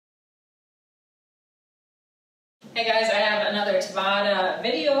Hey guys, I have another Tabata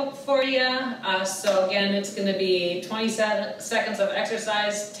video for you. So again, it's going to be 20 seconds of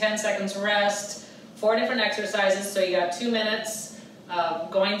exercise, 10 seconds rest, 4 different exercises. So you got 2 minutes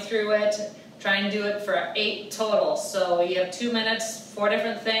going through it. Try and do it for 8 total. So you have 2 minutes, 4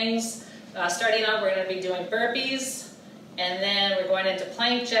 different things. Starting out, we're going to be doing burpees, and then we're going into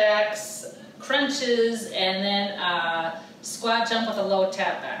plank jacks, crunches, and then squat jump with a low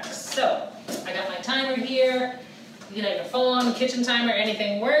tap back. So I got my timer here. You got your phone, kitchen timer,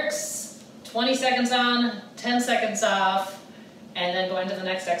 anything works. 20 seconds on, 10 seconds off, and then go into the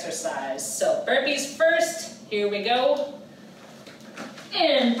next exercise. So burpees first, here we go.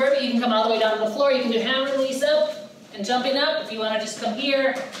 And burpee, you can come all the way down to the floor. You can do hand release up and jumping up. If you want to just come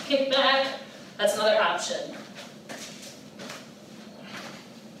here, kick back, that's another option.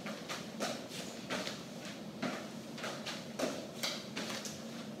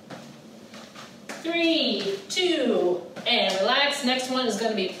 Three, 2, and relax. Next one is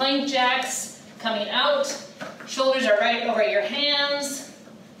going to be plank jacks. Coming out, shoulders are right over your hands.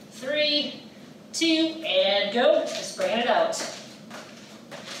 3, 2, and go. Just bring it out.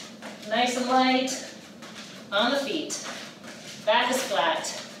 Nice and light on the feet. Back is flat.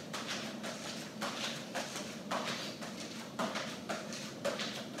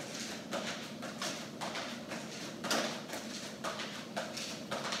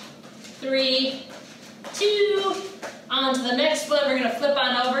 Three, 2, on to the next one. We're going to flip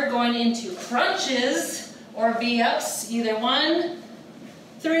on over, going into crunches or V-ups. Either 1,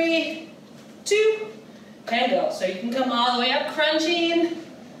 3, 2, and go. So you can come all the way up, crunching.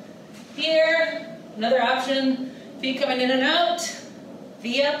 Here, another option, feet coming in and out,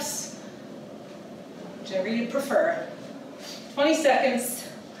 V-ups, whichever you prefer. 20 seconds,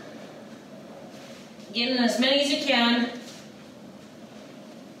 get in as many as you can.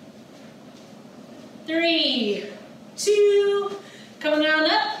 3, 2, coming on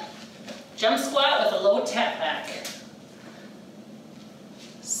up, jump squat with a low tap back.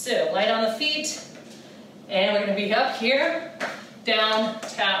 So, light on the feet, and we're going to be up here, down,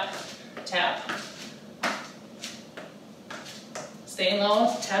 tap, tap. Staying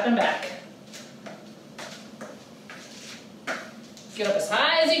low, tapping back. Get up as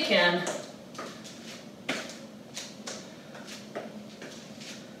high as you can.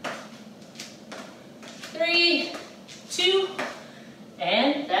 3, 2,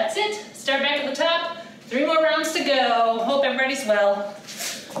 and that's it. Start back at the top. 3 more rounds to go. Hope everybody's well.